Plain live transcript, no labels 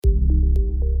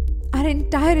Our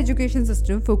entire education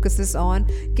system focuses on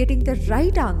getting the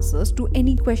right answers to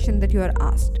any question that you are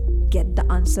asked. Get the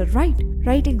answer right.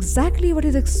 Write exactly what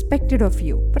is expected of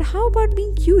you. But how about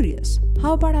being curious?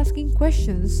 How about asking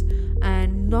questions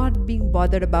and not being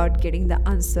bothered about getting the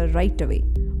answer right away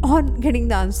or getting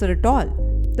the answer at all?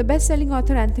 The best-selling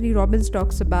author Anthony Robbins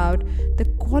talks about the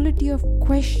quality of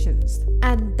questions,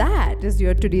 and that is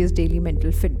your today's daily mental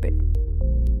Fitbit.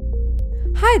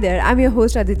 Hi there, I'm your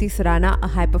host Aditi Surana, a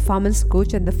high-performance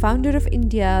coach and the founder of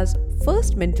India's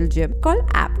first mental gym called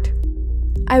APT.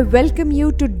 I welcome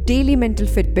you to Daily Mental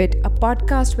Fitbit, a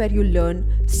podcast where you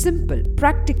learn simple,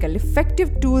 practical,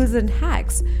 effective tools and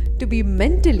hacks to be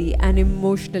mentally and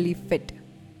emotionally fit.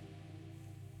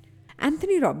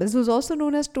 Anthony Robbins, who's also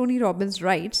known as Tony Robbins,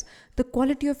 writes, "The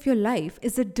quality of your life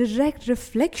is a direct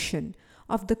reflection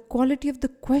of the quality of the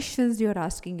questions you're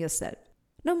asking yourself."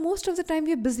 Now, most of the time,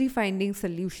 we are busy finding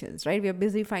solutions, right? We are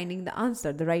busy finding the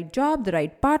answer, the right job, the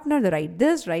right partner, the right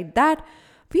this, right that.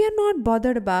 We are not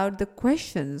bothered about the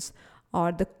questions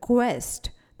or the quest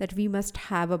that we must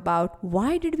have about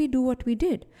why did we do what we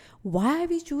did? Why are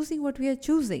we choosing what we are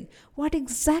choosing? What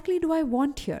exactly do I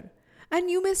want here? And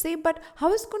you may say, but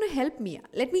how is it going to help me?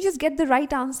 Let me just get the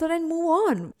right answer and move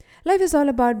on. Life is all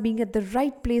about being at the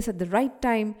right place at the right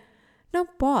time. Now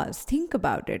pause, think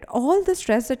about it. All the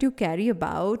stress that you carry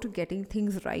about getting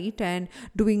things right and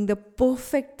doing the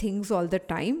perfect things all the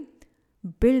time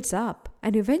builds up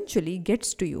and eventually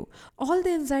gets to you. All the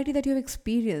anxiety that you've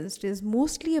experienced is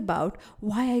mostly about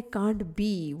why I can't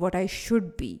be what I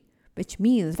should be, which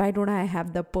means why don't I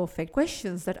have the perfect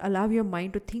questions that allow your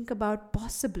mind to think about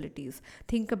possibilities,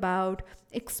 think about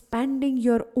expanding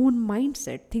your own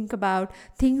mindset, think about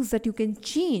things that you can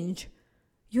change.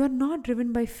 You're not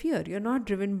driven by fear. You're not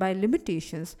driven by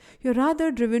limitations. You're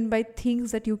rather driven by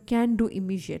things that you can do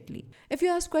immediately. If you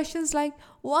ask questions like,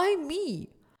 why me?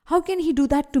 How can he do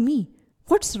that to me?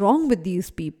 What's wrong with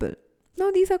these people?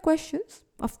 Now, these are questions.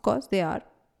 Of course, they are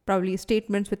probably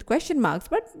statements with question marks,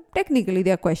 but technically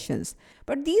they are questions.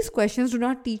 But these questions do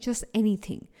not teach us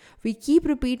anything. We keep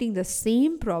repeating the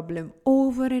same problem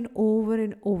over and over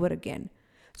and over again.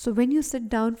 So when you sit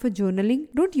down for journaling,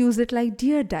 don't use it like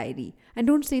dear diary. And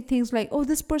don't say things like, oh,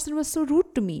 this person was so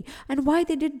rude to me and why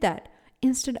they did that.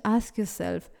 Instead, ask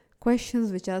yourself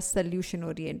questions which are solution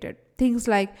oriented. Things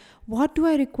like, what do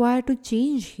I require to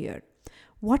change here?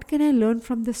 What can I learn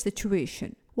from this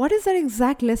situation? What is that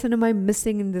exact lesson am I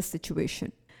missing in this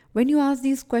situation? When you ask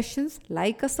these questions,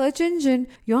 like a search engine,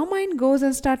 your mind goes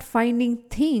and starts finding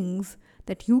things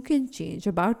that you can change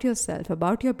about yourself,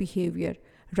 about your behavior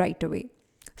right away.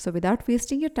 So without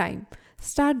wasting your time,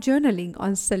 start journaling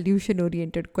on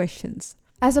solution-oriented questions.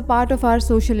 As a part of our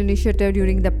social initiative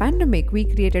during the pandemic, we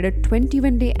created a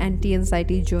 21-day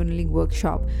anti-anxiety journaling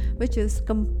workshop, which is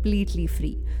completely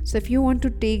free. So if you want to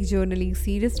take journaling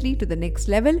seriously to the next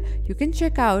level, you can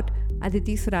check out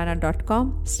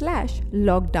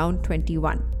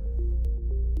aditisurana.com/lockdown21.